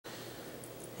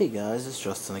Hey guys, it's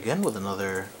Justin again with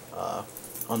another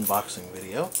unboxing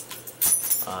video.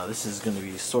 This is going to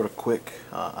be sort of quick.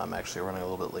 I'm actually running a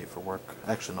little bit late for work.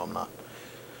 Actually, no, I'm not.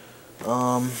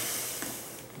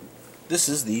 This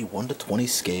is the 1:20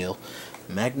 scale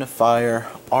Magnifier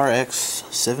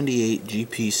RX78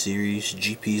 GP series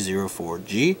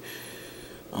GP04G.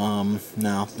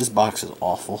 Now, this box is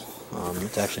awful.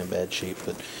 It's actually in bad shape,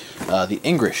 but the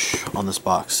English on this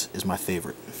box is my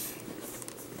favorite.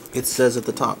 It says at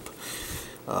the top,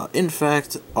 in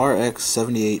fact,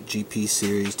 RX78 GP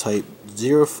series type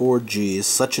 04G is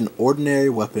such an ordinary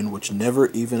weapon which never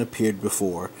even appeared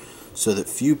before, so that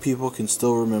few people can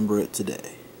still remember it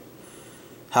today.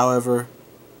 However,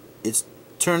 its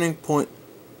turning point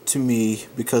to me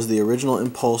because the original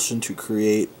impulsion to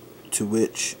create, to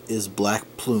which is Black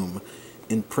Plume,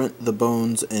 imprint the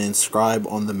bones and inscribe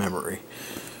on the memory.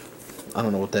 I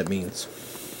don't know what that means.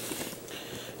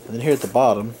 And then here at the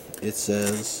bottom, it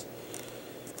says,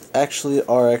 actually,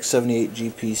 RX78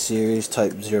 GP series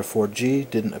type 04G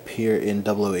didn't appear in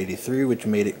 0083, which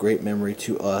made it great memory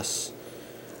to us,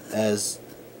 as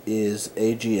is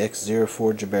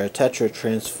AGX04 Jabera Tetra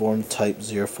transformed type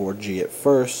 04G at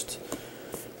first.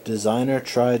 Designer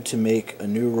tried to make a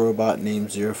new robot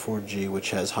named 04G, which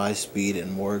has high speed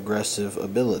and more aggressive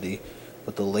ability,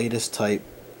 but the latest type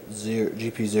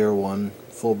GP01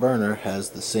 full burner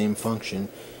has the same function.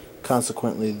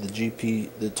 Consequently,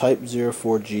 the type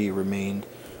 04G remained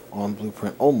on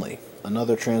blueprint only.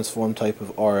 Another transformed type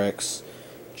of RX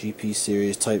GP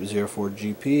series type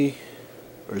 04GP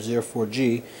or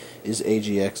 04G is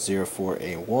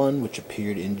AGX04A1, which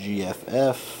appeared in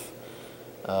GFF.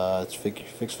 Its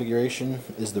fixed figuration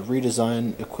is the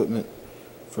redesigned equipment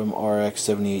from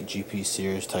RX78 GP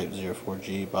series type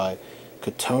 04G by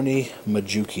Katoni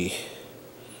Majuki.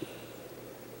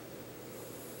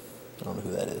 I don't know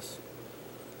who that is.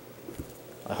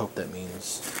 I hope that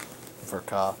means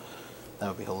Verka. That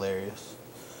would be hilarious.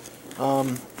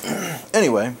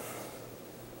 Anyway,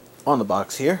 on the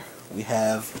box here, we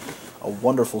have a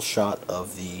wonderful shot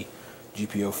of the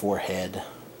GP04 head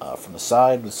from the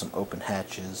side with some open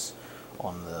hatches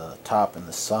on the top and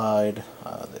the side.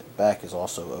 The back is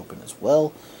also open as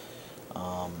well,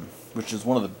 which is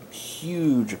one of the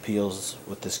huge appeals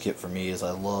with this kit for me, is I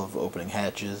love opening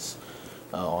hatches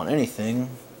on anything,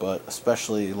 but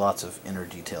especially lots of inner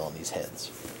detail on these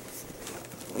heads.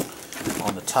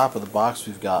 On the top of the box,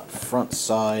 we've got front,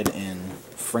 side, and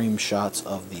frame shots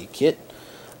of the kit.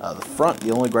 The front,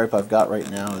 the only gripe I've got right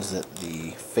now is that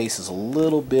the face is just a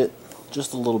little bit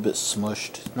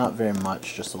smushed. Not very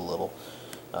much, just a little.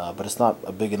 But it's not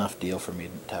a big enough deal for me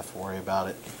to have to worry about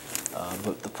it.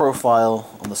 But the profile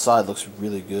on the side looks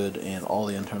really good, and all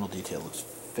the internal detail looks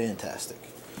fantastic.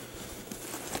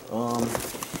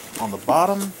 On the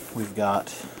bottom, we've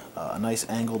got a nice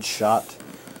angled shot,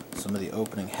 some of the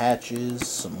opening hatches,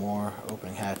 some more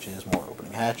opening hatches, more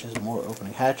opening hatches, more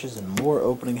opening hatches, and more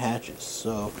opening hatches.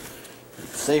 So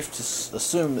it's safe to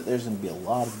assume that there's going to be a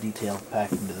lot of detail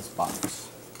packed into this box.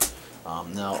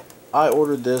 Now, I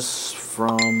ordered this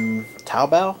from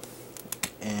Taobao,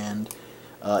 and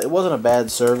it wasn't a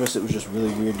bad service. It was just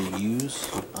really weird to use,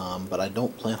 but I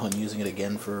don't plan on using it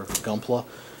again for Gunpla.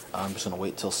 I'm just going to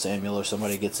wait till Samuel or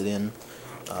somebody gets it in.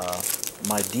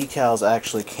 My decals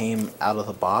actually came out of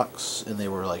the box, and they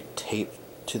were like taped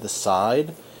to the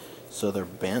side, so they're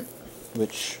bent,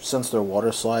 which, since they're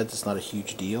water slides, it's not a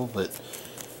huge deal, but,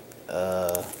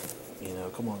 you know,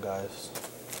 come on, guys.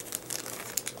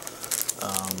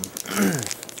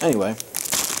 Anyway,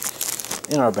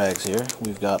 in our bags here,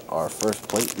 we've got our first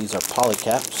plate. These are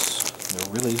polycaps.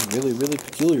 They're really, really, really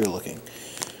peculiar looking.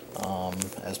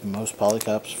 As most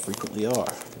polycaps frequently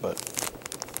are, but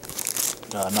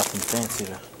nothing fancy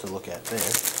to look at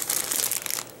there.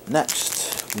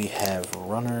 Next, we have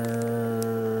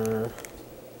Runner.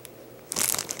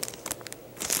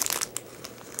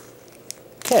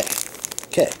 Okay.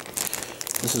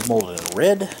 This is molded in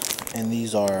red, and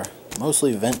these are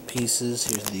mostly vent pieces.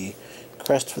 Here's the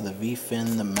crest for the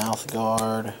V-fin, the mouth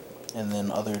guard, and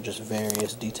then other just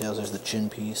various details. There's the chin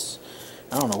piece.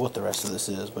 I don't know what the rest of this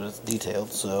is, but it's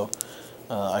detailed, so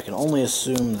I can only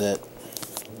assume that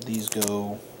these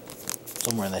go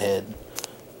somewhere in the head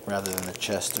rather than the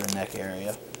chest or neck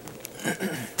area.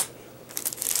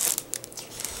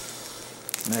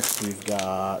 Next, we've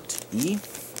got E.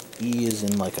 E is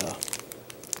in like a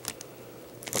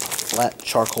flat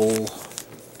charcoal,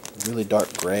 really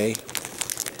dark gray.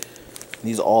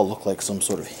 These all look like some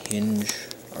sort of hinge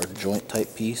or joint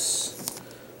type piece.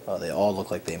 They all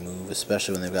look like they move,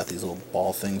 especially when they've got these little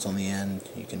ball things on the end.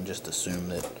 You can just assume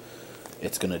that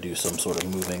it's going to do some sort of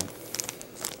moving.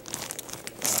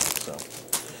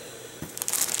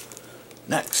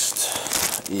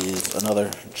 Next is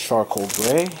another charcoal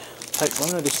gray type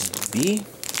runner. This is B.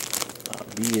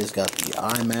 B has got the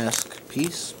eye mask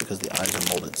piece because the eyes are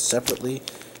molded separately.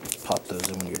 Pop those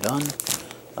in when you're done.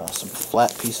 Some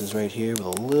flat pieces right here with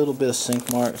a little bit of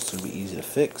sink marks. It's going to be easy to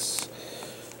fix.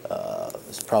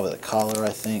 This is probably the collar,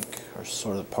 I think, or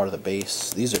sort of part of the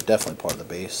base. These are definitely part of the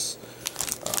base.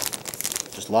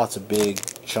 Just lots of big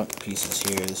chunk pieces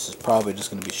here. This is probably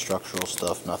just going to be structural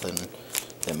stuff, nothing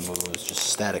that moves, just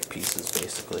static pieces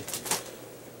basically.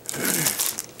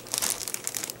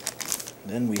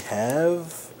 Then we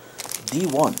have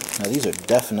D1. Now these are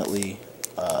definitely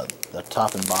the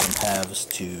top and bottom halves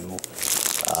to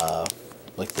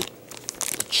like the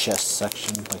chest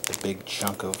section, like the big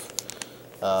chunk of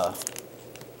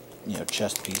you know,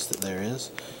 chest piece that there is,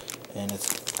 and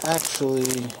it's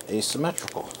actually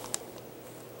asymmetrical.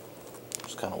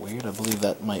 It's kind of weird. I believe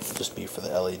that might just be for the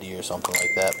LED or something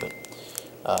like that, but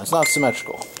it's not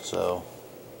symmetrical, so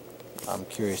I'm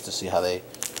curious to see how they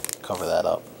cover that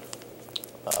up.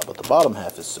 But the bottom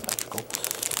half is symmetrical.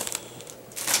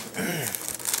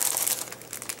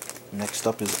 Next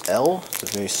up is L. It's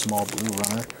a very small blue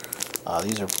runner.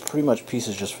 These are pretty much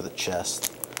pieces just for the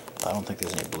chest. I don't think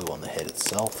there's any blue on the head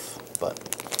itself, but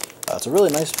it's a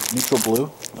really nice neutral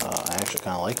blue. I actually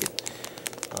kind of like it.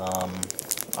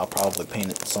 I'll probably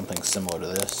paint it something similar to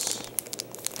this.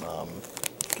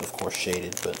 Of course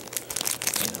shaded, but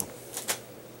you know.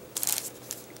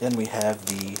 Then we have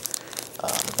the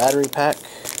battery pack.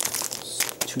 It's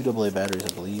 2 AA batteries, I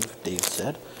believe, Dave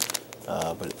said.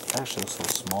 But it actually looks a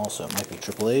little small, so it might be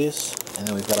AAA's. And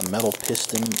then we've got a metal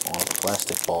piston on a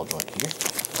plastic ball joint here.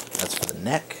 That's for the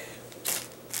neck.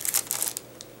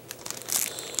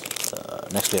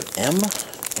 Next we have M.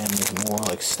 M is more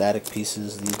like static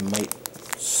pieces. These might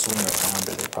swing around,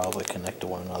 or they probably connect to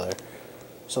one another.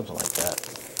 Something like that.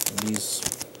 And these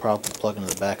probably plug into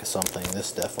the back of something.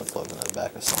 This definitely plugs into the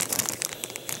back of something.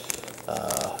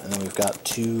 And then we've got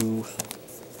 2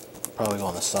 probably go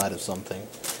on the side of something.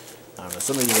 I don't know,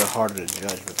 some of these are harder to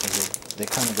judge because they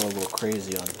kind of go a little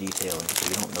crazy on detailing, so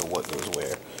you don't know what goes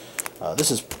where.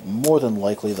 This is more than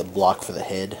likely the block for the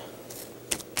head.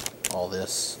 All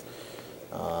this.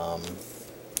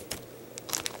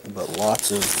 But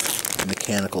lots of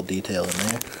mechanical detail in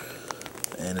there.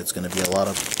 And it's going to be a lot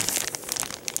of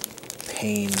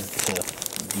pain to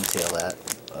detail that.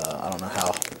 I don't know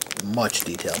how much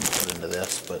detail I'm going to put into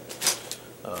this, but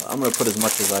I'm going to put as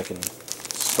much as I can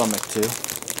stomach to.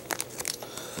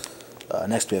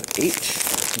 Next we have H.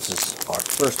 This is our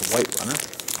first white runner,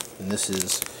 and this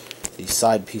is the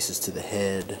side pieces to the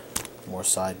head, more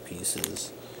side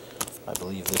pieces. I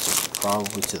believe this is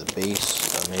probably to the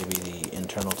base, or maybe the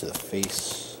internal to the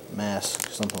face mask,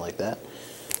 something like that.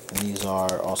 And these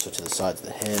are also to the sides of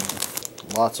the head.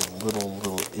 Lots of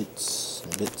little its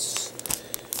and bits,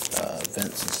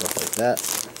 vents and stuff like that.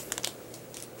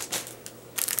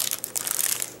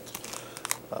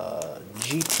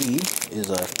 GT is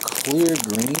a clear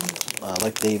green,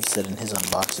 like Dave said in his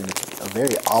unboxing. It's a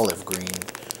very olive green.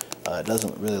 It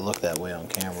doesn't really look that way on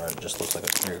camera. It just looks like a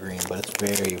clear green, but it's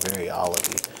very, very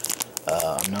olivey.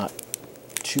 I'm not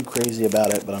too crazy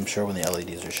about it, but I'm sure when the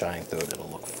LEDs are shining through it, it'll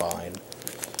look fine.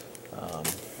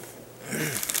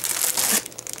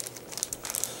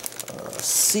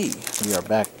 C, we are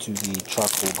back to the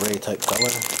charcoal gray type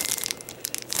color.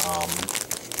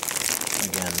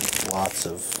 Again, lots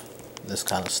of this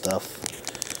kind of stuff.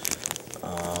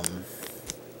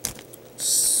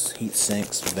 Heat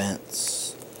sinks,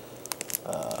 vents.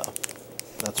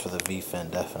 That's for the V-fin,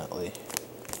 definitely.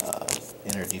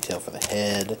 Inner detail for the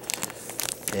head.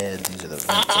 These are the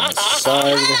vents on the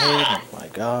side of the head. Oh my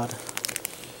god.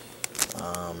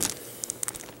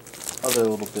 Other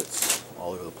little bits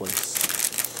all over the place.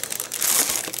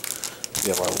 We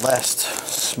have our last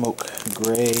smoke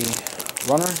gray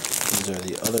runner. These are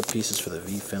the other pieces for the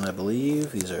V-fin, I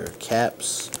believe. These are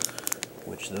caps,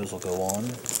 which those will go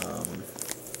on.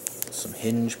 Some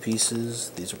hinge pieces.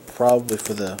 These are probably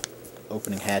for the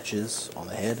opening hatches on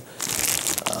the head.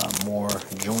 More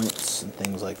joints and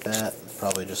things like that.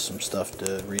 Probably just some stuff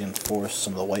to reinforce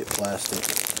some of the white plastic.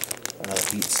 Another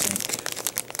heat sink.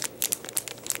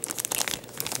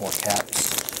 More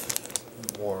caps.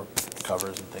 More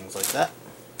covers and things like that.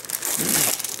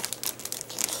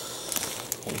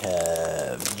 We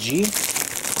have G.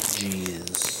 G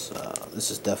is,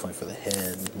 this is definitely for the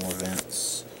head. More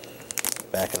vents.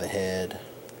 Back of the head.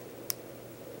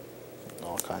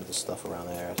 All kinds of stuff around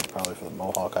there. It's probably for the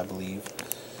mohawk, I believe.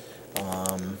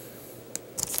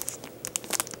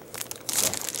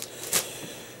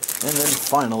 And then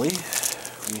finally,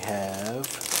 we have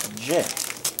J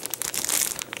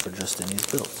for just in these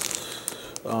builds.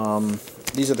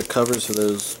 These are the covers for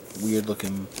those weird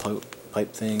looking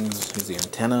pipe things. Here's the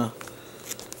antenna.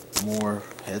 More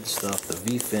head stuff. The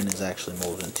V-fin is actually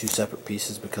molded in two separate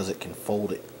pieces because it can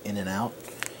fold it in and out.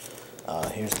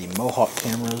 Here's the Mohawk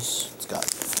cameras. It's got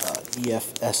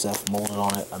EF-SF molded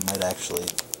on it. I might actually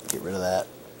get rid of that.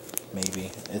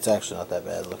 Maybe. It's actually not that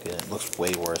bad looking. It looks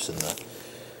way worse in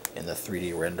the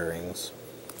 3D renderings.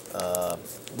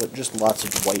 But just lots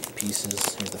of white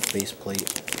pieces. Here's the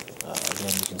faceplate.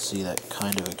 Again, you can see that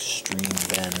kind of extreme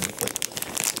bend,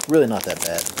 but really not that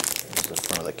bad. This is the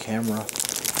front of the camera.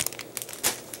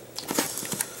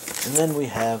 And then we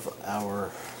have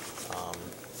our,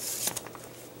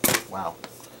 wow,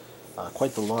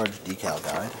 quite the large decal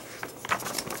guide.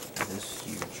 It is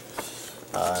huge.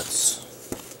 It's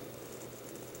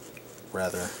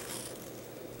rather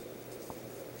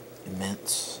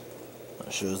immense.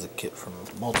 It shows the kit from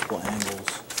multiple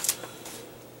angles.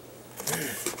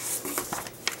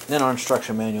 Then our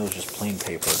instruction manual is just plain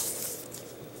paper.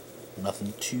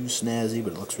 Nothing too snazzy,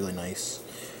 but it looks really nice.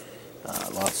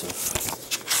 Lots of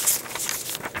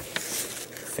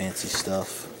fancy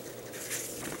stuff.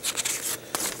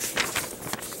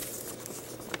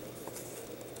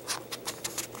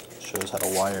 Shows how to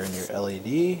wire in your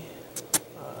LED.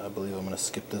 I believe I'm going to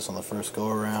skip this on the first go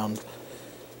around.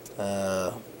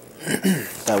 That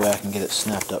way I can get it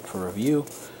snapped up for review.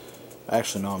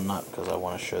 Actually, no, I'm not, because I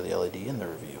want to show the LED in the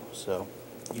review. So,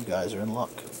 you guys are in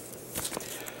luck.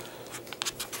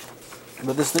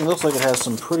 But this thing looks like it has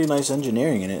some pretty nice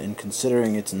engineering in it, and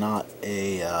considering it's not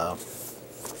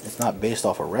it's not based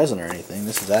off of resin or anything,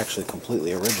 this is actually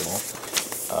completely original,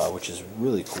 which is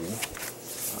really cool.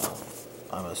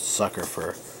 I'm a sucker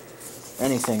for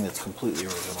anything that's completely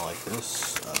original like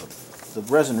this. The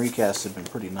resin recasts have been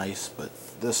pretty nice, but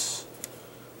this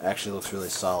actually looks really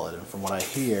solid, and from what I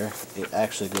hear, it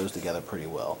actually goes together pretty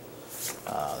well.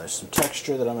 There's some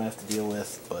texture that I'm going to have to deal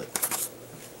with, but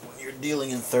when you're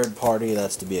dealing in third party,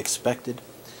 that's to be expected.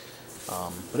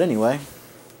 But anyway,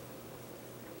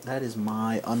 that is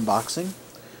my unboxing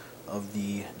of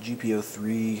the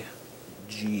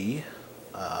GP03G,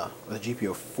 or the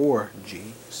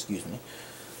GP04G, excuse me,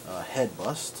 head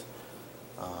bust.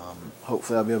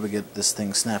 Hopefully I'll be able to get this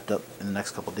thing snapped up in the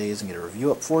next couple days and get a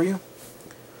review up for you.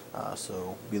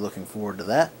 So be looking forward to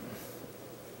that.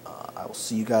 I will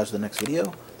see you guys in the next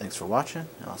video. Thanks for watching,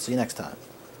 and I'll see you next time.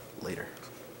 Later.